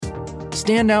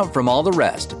Stand out from all the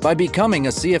rest by becoming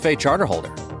a CFA charter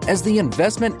holder. As the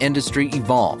investment industry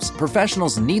evolves,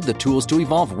 professionals need the tools to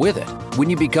evolve with it. When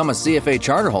you become a CFA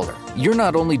charter holder, you're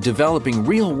not only developing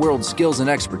real-world skills and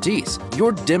expertise,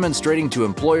 you're demonstrating to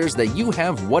employers that you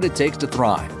have what it takes to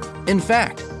thrive. In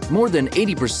fact, more than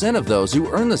 80% of those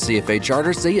who earn the CFA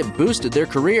charter say it boosted their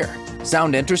career.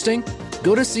 Sound interesting?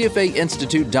 Go to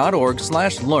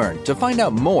cfainstitute.org/learn to find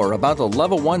out more about the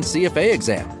Level 1 CFA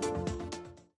exam.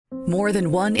 More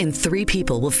than 1 in 3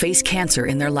 people will face cancer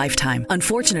in their lifetime.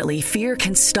 Unfortunately, fear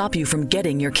can stop you from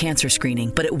getting your cancer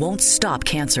screening, but it won't stop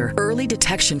cancer. Early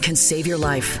detection can save your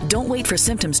life. Don't wait for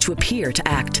symptoms to appear to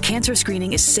act. Cancer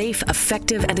screening is safe,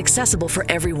 effective, and accessible for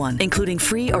everyone, including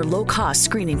free or low-cost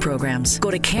screening programs.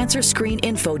 Go to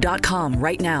cancerscreeninfo.com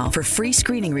right now for free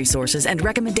screening resources and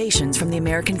recommendations from the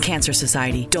American Cancer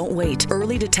Society. Don't wait.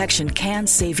 Early detection can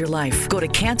save your life. Go to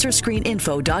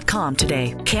cancerscreeninfo.com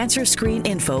today.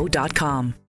 Cancerscreeninfo.com.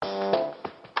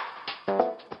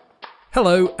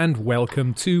 Hello and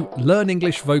welcome to Learn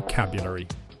English Vocabulary.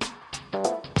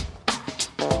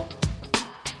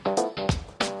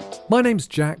 My name's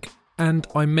Jack and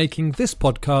I'm making this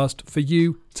podcast for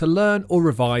you to learn or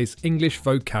revise English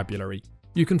vocabulary.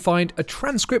 You can find a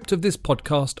transcript of this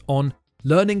podcast on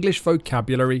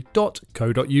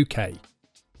learnenglishvocabulary.co.uk.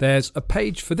 There's a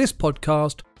page for this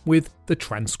podcast with the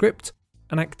transcript,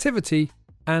 an activity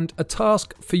and a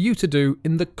task for you to do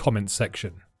in the comments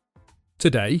section.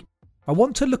 Today, I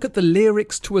want to look at the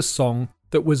lyrics to a song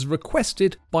that was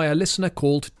requested by a listener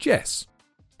called Jess.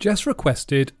 Jess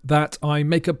requested that I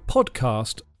make a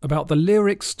podcast about the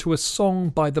lyrics to a song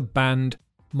by the band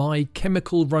My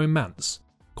Chemical Romance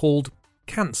called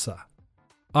Cancer.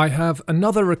 I have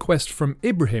another request from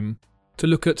Ibrahim to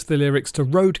look at the lyrics to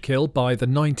Roadkill by the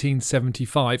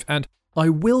 1975, and I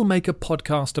will make a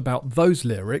podcast about those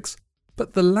lyrics,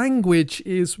 but the language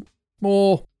is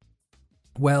more,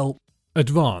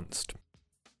 advanced.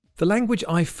 The language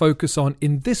I focus on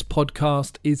in this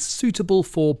podcast is suitable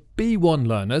for B1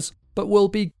 learners, but will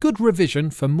be good revision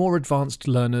for more advanced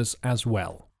learners as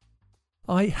well.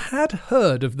 I had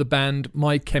heard of the band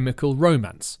My Chemical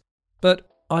Romance, but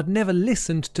I'd never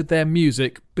listened to their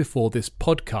music before this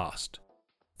podcast.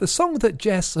 The song that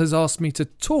Jess has asked me to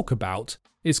talk about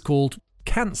is called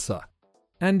Cancer,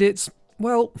 and it's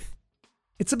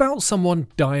about someone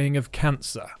dying of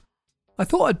cancer. I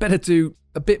thought I'd better do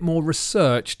a bit more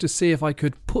research to see if I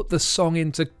could put the song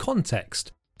into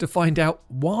context to find out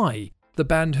why the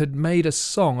band had made a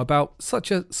song about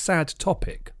such a sad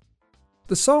topic.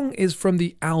 The song is from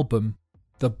the album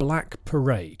The Black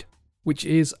Parade, which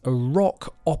is a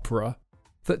rock opera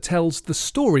that tells the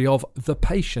story of the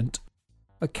patient,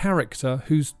 a character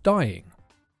who's dying.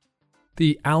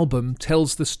 The album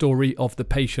tells the story of the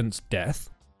patient's death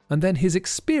and then his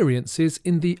experiences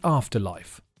in the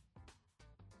afterlife.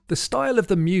 The style of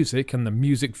the music and the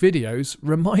music videos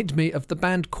remind me of the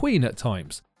band Queen at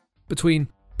times, between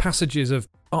passages of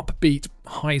upbeat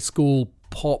high school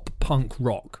pop punk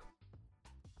rock.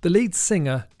 The lead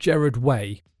singer, Gerard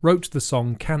Way, wrote the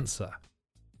song Cancer.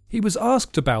 He was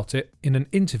asked about it in an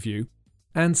interview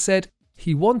and said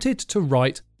he wanted to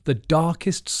write the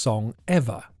darkest song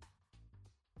ever.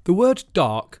 The word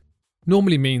dark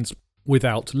normally means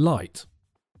without light.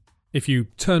 If you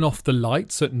turn off the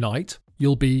lights at night,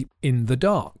 you'll be in the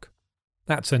dark.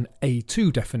 That's an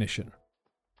A2 definition.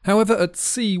 However, at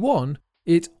C1,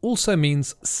 it also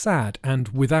means sad and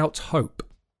without hope.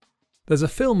 There's a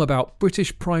film about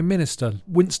British Prime Minister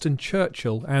Winston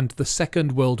Churchill and the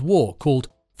Second World War called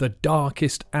The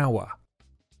Darkest Hour.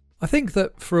 I think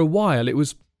that for a while it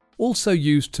was also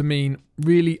used to mean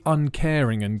really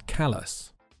uncaring and callous.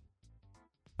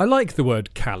 I like the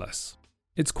word callous.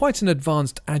 It's quite an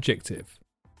advanced adjective.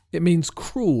 It means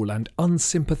cruel and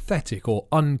unsympathetic or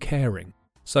uncaring.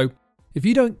 So, if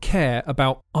you don't care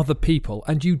about other people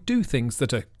and you do things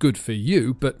that are good for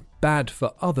you but bad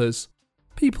for others,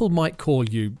 people might call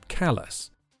you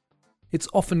callous. It's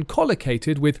often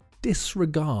collocated with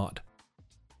disregard.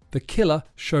 The killer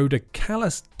showed a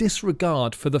callous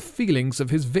disregard for the feelings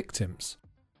of his victims.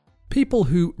 People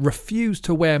who refuse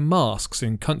to wear masks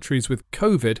in countries with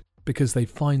COVID because they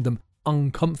find them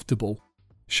uncomfortable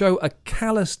show a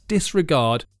callous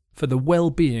disregard for the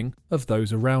well-being of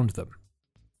those around them.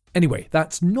 Anyway,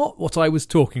 that's not what I was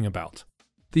talking about.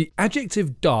 The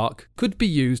adjective dark could be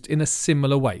used in a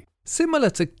similar way, similar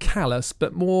to callous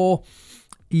but more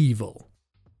evil.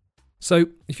 So,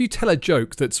 if you tell a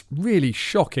joke that's really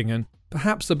shocking and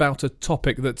perhaps about a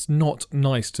topic that's not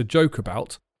nice to joke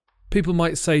about, people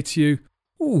might say to you,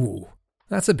 "Ooh,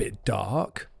 that's a bit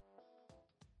dark."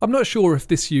 I'm not sure if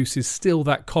this use is still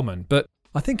that common, but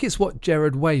I think it's what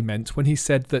Gerard Way meant when he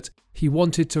said that he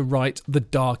wanted to write the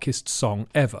darkest song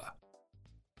ever.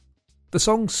 The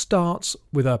song starts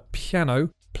with a piano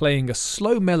playing a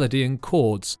slow melody and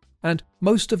chords, and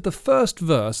most of the first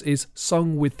verse is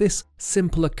sung with this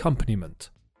simple accompaniment.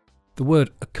 The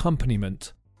word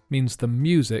accompaniment means the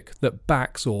music that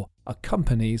backs or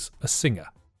accompanies a singer.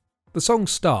 The song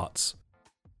starts,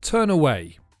 "Turn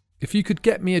away, if you could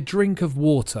get me a drink of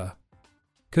water,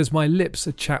 'cause my lips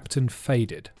are chapped and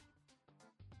faded."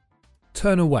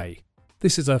 Turn away.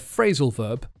 This is a phrasal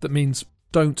verb that means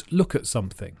don't look at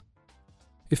something.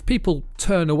 If people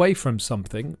turn away from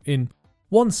something, in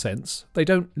one sense, they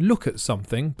don't look at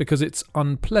something because it's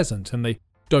unpleasant and they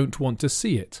don't want to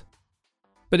see it.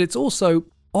 But it's also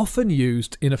often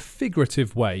used in a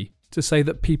figurative way to say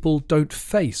that people don't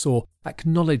face or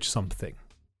acknowledge something.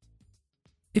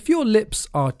 If your lips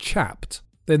are chapped,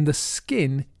 then the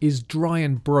skin is dry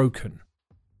and broken.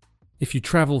 If you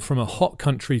travel from a hot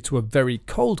country to a very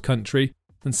cold country,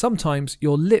 then sometimes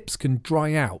your lips can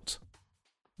dry out.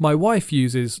 My wife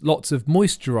uses lots of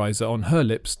moisturiser on her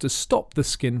lips to stop the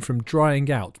skin from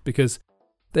drying out because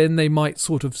then they might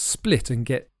sort of split and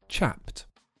get chapped.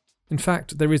 In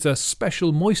fact, there is a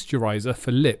special moisturiser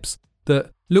for lips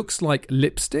that looks like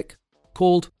lipstick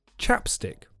called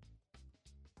chapstick.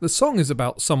 The song is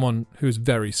about someone who's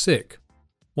very sick.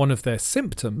 One of their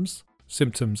symptoms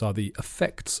are the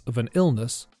effects of an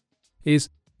illness, is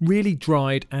really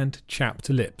dried and chapped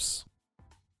lips.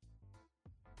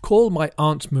 Call my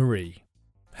Aunt Marie,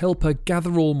 help her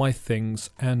gather all my things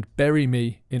and bury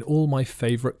me in all my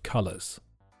favourite colours.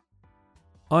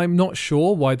 I'm not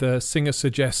sure why the singer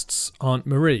suggests Aunt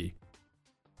Marie.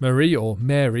 Marie or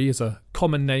Mary is a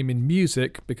common name in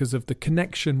music because of the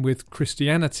connection with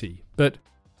Christianity, but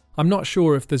I'm not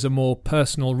sure if there's a more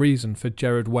personal reason for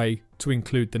Gerard Way to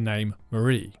include the name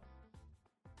Marie.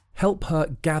 Help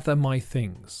her gather my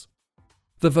things.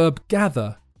 The verb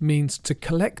gather means to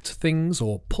collect things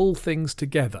or pull things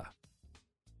together.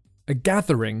 A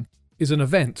gathering is an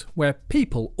event where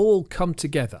people all come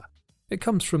together. It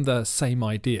comes from the same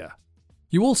idea.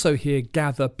 You also hear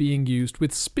gather being used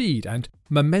with speed and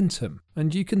momentum,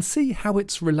 and you can see how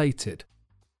it's related.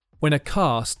 When a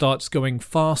car starts going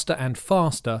faster and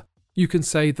faster, you can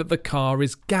say that the car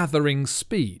is gathering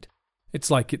speed. It's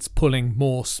like it's pulling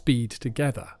more speed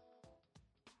together.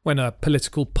 When a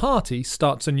political party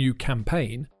starts a new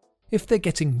campaign, if they're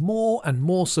getting more and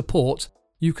more support,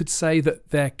 you could say that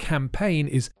their campaign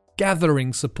is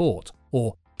gathering support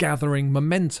or gathering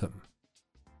momentum.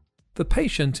 The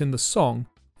patient in the song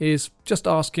is just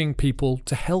asking people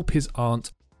to help his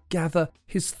aunt gather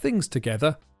his things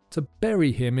together to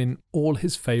bury him in all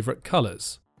his favourite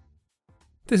colours.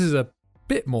 This is a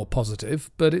bit more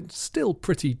positive, but it's still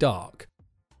pretty dark.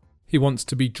 He wants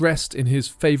to be dressed in his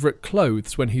favourite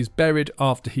clothes when he's buried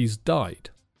after he's died.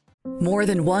 More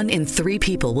than 1 in 3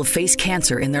 people will face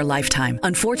cancer in their lifetime.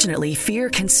 Unfortunately, fear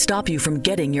can stop you from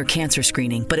getting your cancer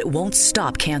screening, but it won't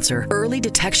stop cancer. Early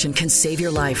detection can save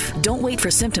your life. Don't wait for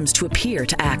symptoms to appear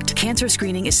to act. Cancer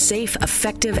screening is safe,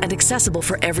 effective, and accessible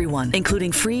for everyone,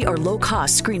 including free or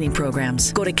low-cost screening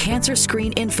programs. Go to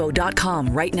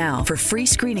cancerscreeninfo.com right now for free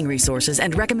screening resources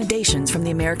and recommendations from the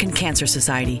American Cancer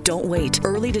Society. Don't wait.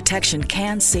 Early detection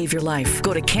can save your life.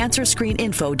 Go to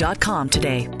cancerscreeninfo.com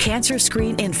today.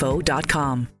 Cancerscreeninfo.com.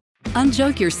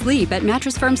 Unjunk your sleep at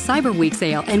Mattress Firm's Cyber Week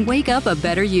sale and wake up a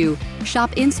better you.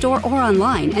 Shop in-store or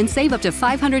online and save up to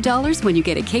 $500 when you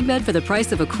get a king bed for the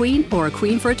price of a queen or a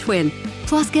queen for a twin.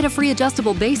 Plus, get a free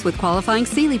adjustable base with qualifying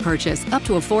Sealy purchase up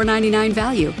to a $499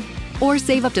 value. Or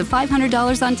save up to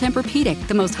 $500 on Tempur-Pedic,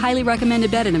 the most highly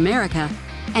recommended bed in America.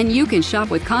 And you can shop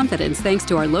with confidence thanks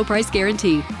to our low price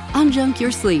guarantee. Unjunk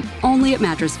your sleep, only at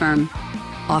Mattress Firm.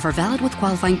 Offer valid with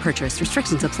qualifying purchase.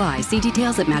 Restrictions apply. See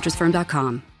details at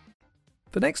mattressfirm.com.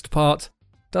 The next part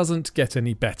doesn't get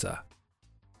any better.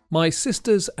 My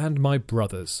sisters and my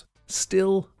brothers,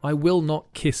 still I will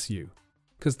not kiss you,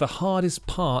 'cause the hardest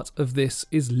part of this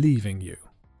is leaving you.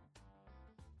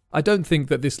 I don't think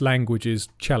that this language is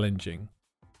challenging.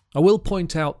 I will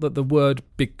point out that the word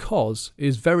because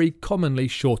is very commonly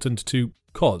shortened to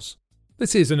cause.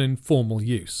 This is an informal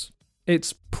use.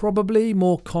 It's probably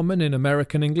more common in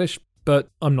American English, but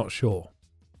I'm not sure.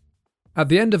 At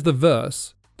the end of the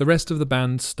verse, the rest of the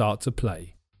band start to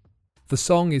play. The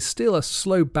song is still a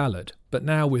slow ballad, but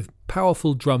now with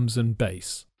powerful drums and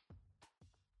bass.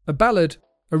 A ballad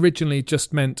originally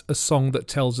just meant a song that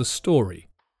tells a story,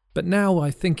 but now I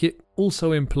think it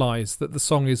also implies that the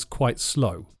song is quite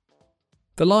slow.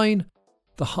 The line,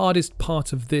 "The hardest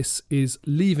part of this is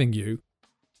leaving you,"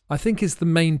 I think is the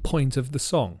main point of the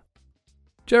song.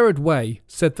 Gerard Way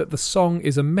said that the song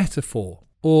is a metaphor,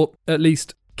 or at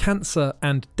least cancer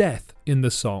and death in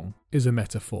the song is a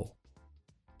metaphor.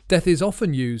 Death is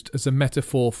often used as a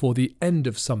metaphor for the end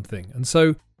of something, and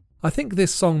so I think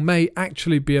this song may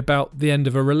actually be about the end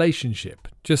of a relationship,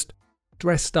 just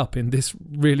dressed up in this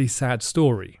really sad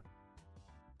story.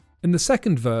 In the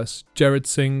second verse, Gerard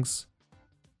sings,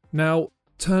 "Now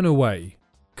turn away,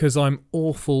 'cause I'm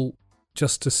awful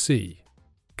just to see,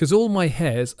 'cause all my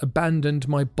hair's abandoned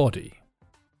my body."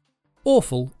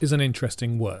 Awful is an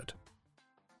interesting word.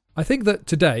 I think that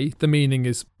today the meaning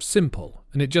is simple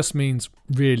and it just means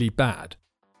really bad.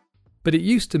 But it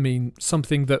used to mean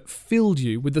something that filled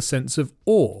you with a sense of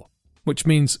awe, which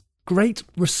means great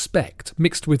respect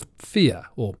mixed with fear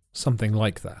or something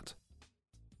like that.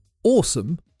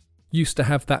 Awesome used to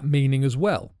have that meaning as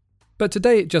well, but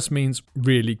today it just means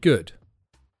really good.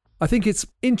 I think it's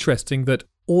interesting that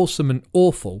awesome and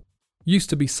awful used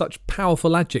to be such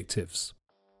powerful adjectives.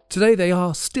 Today they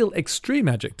are still extreme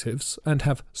adjectives and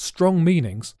have strong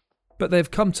meanings, but they've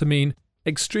come to mean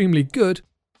extremely good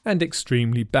and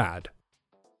extremely bad.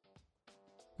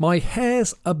 My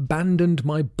hair's abandoned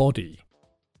my body.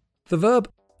 The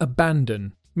verb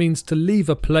abandon means to leave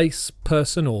a place,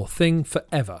 person or thing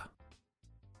forever.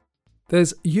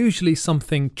 There's usually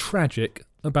something tragic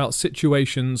about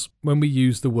situations when we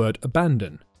use the word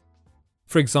abandon.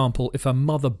 For example, if a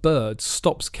mother bird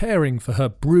stops caring for her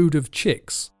brood of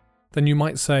chicks, then you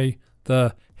might say,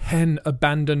 the hen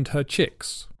abandoned her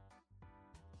chicks.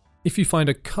 If you find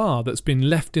a car that's been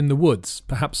left in the woods,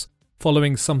 perhaps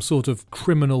following some sort of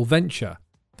criminal venture,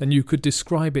 then you could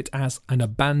describe it as an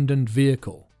abandoned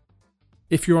vehicle.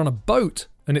 If you're on a boat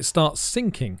and it starts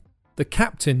sinking, the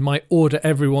captain might order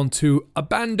everyone to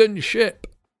abandon ship.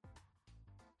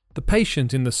 The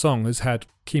patient in the song has had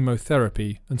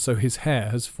chemotherapy and so his hair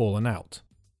has fallen out.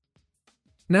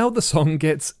 Now the song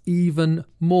gets even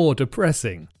more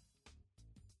depressing.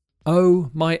 Oh,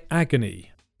 my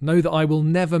agony, know that I will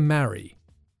never marry.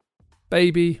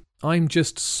 Baby, I'm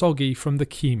just soggy from the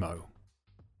chemo.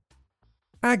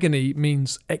 Agony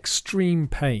means extreme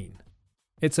pain.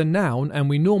 It's a noun and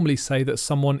we normally say that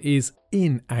someone is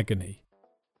in agony.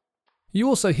 You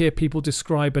also hear people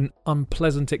describe an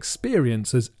unpleasant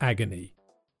experience as agony.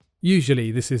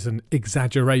 Usually this is an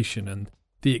exaggeration and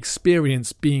the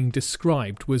experience being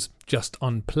described was just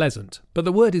unpleasant, but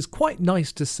the word is quite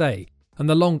nice to say, and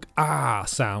the long ah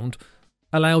sound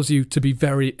allows you to be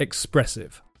very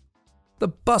expressive. The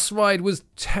bus ride was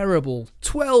terrible,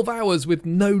 12 hours with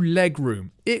no legroom.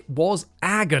 It was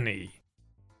agony.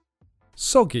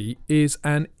 Soggy is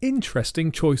an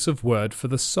interesting choice of word for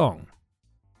the song.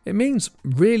 It means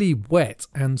really wet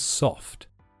and soft.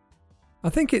 I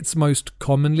think it's most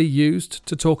commonly used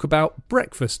to talk about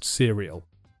breakfast cereal.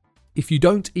 If you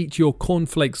don't eat your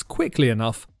cornflakes quickly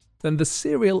enough, then the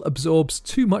cereal absorbs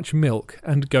too much milk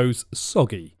and goes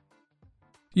soggy.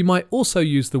 You might also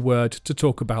use the word to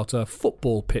talk about a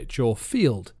football pitch or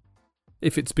field.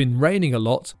 If it's been raining a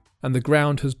lot and the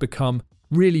ground has become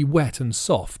really wet and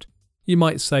soft, you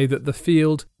might say that the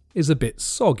field is a bit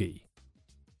soggy.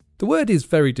 The word is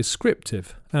very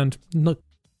descriptive and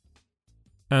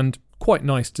quite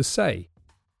nice to say,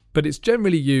 but it's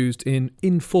generally used in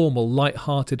informal,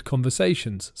 light-hearted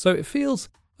conversations, so it feels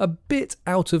a bit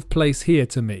out of place here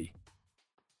to me.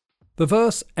 The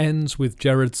verse ends with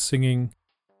Gerard singing,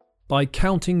 "By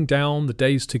counting down the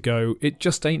days to go, it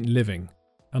just ain't living,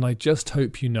 and I just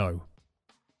hope you know."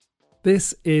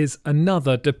 This is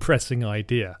another depressing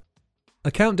idea.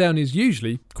 A countdown is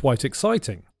usually quite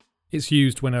exciting. It's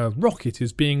used when a rocket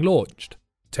is being launched.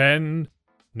 10,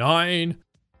 9,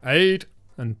 8,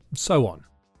 and so on.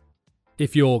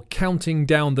 If you're counting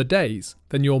down the days,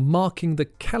 then you're marking the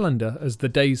calendar as the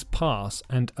days pass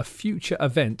and a future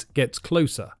event gets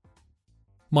closer.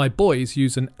 My boys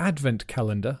use an advent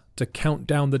calendar to count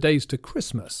down the days to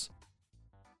Christmas.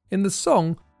 In the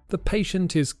song, the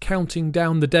patient is counting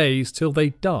down the days till they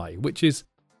die, which is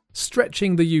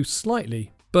stretching the use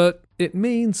slightly, but it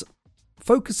means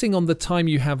focusing on the time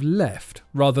you have left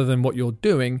rather than what you're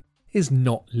doing is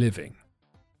not living.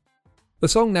 The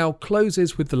song now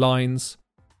closes with the lines,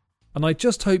 "And I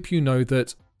just hope you know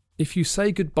that if you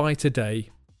say goodbye today,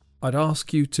 I'd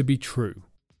ask you to be true,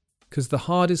 'cause the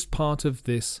hardest part of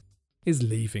this is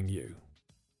leaving you."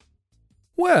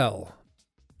 Well,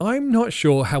 I'm not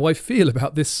sure how I feel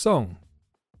about this song.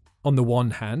 On the one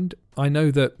hand, I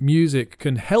know that music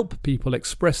can help people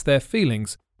express their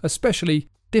feelings, especially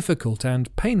difficult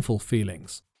and painful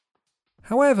feelings.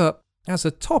 However, as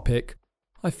a topic,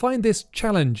 I find this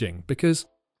challenging because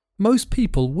most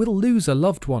people will lose a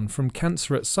loved one from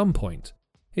cancer at some point.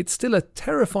 It's still a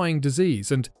terrifying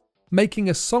disease, and making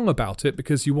a song about it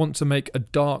because you want to make a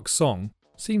dark song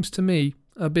seems to me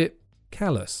a bit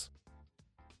callous.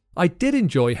 I did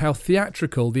enjoy how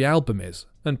theatrical the album is,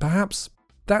 and perhaps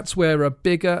that's where a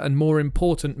bigger and more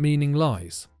important meaning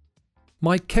lies.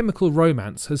 My Chemical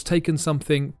Romance has taken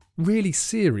something really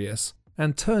serious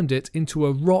and turned it into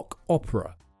a rock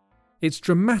opera. It's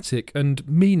dramatic and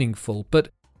meaningful, but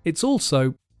it's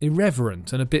also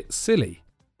irreverent and a bit silly.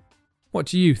 What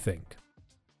do you think?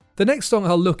 The next song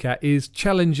I'll look at is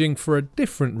challenging for a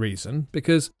different reason,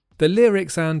 because the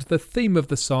lyrics and the theme of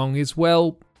the song is,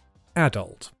 well,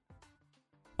 adult.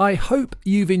 I hope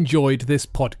you've enjoyed this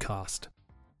podcast.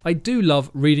 I do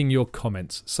love reading your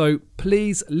comments, so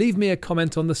please leave me a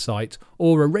comment on the site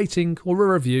or a rating or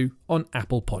a review on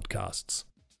Apple Podcasts.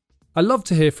 I love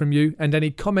to hear from you and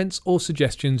any comments or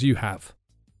suggestions you have.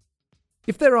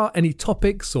 If there are any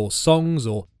topics or songs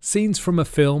or scenes from a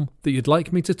film that you'd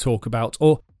like me to talk about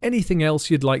or anything else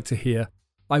you'd like to hear,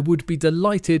 I would be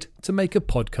delighted to make a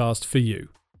podcast for you.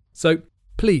 So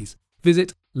please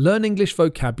visit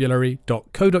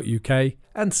learnenglishvocabulary.co.uk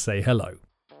and say hello.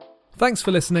 Thanks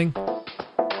for listening.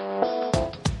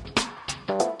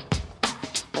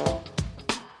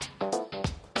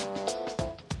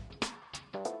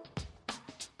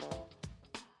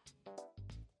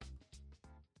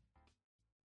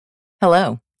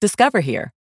 Hello, Discover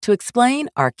here to explain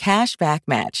our cash back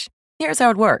match. Here's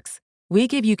how it works. We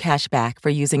give you cash back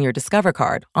for using your Discover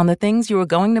card on the things you were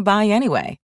going to buy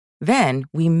anyway. Then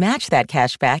we match that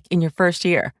cash back in your first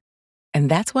year. And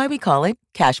that's why we call it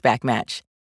Cashback Match.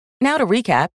 Now to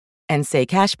recap and say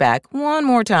cashback one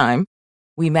more time.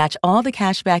 We match all the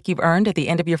cashback you've earned at the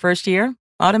end of your first year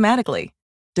automatically.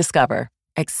 Discover.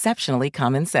 Exceptionally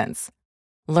common sense.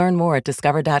 Learn more at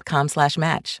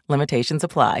discover.com/match. Limitations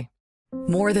apply.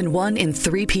 More than 1 in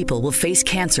 3 people will face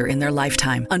cancer in their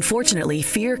lifetime. Unfortunately,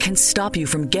 fear can stop you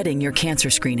from getting your cancer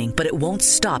screening, but it won't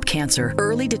stop cancer.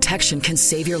 Early detection can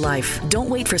save your life. Don't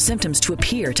wait for symptoms to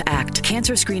appear to act.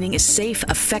 Cancer screening is safe,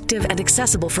 effective, and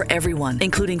accessible for everyone,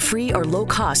 including free or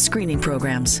low-cost screening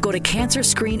programs. Go to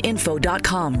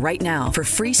cancerscreeninfo.com right now for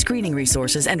free screening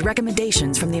resources and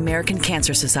recommendations from the American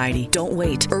Cancer Society. Don't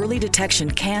wait. Early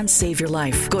detection can save your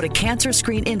life. Go to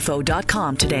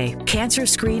cancerscreeninfo.com today.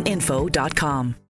 cancerscreeninfo.com.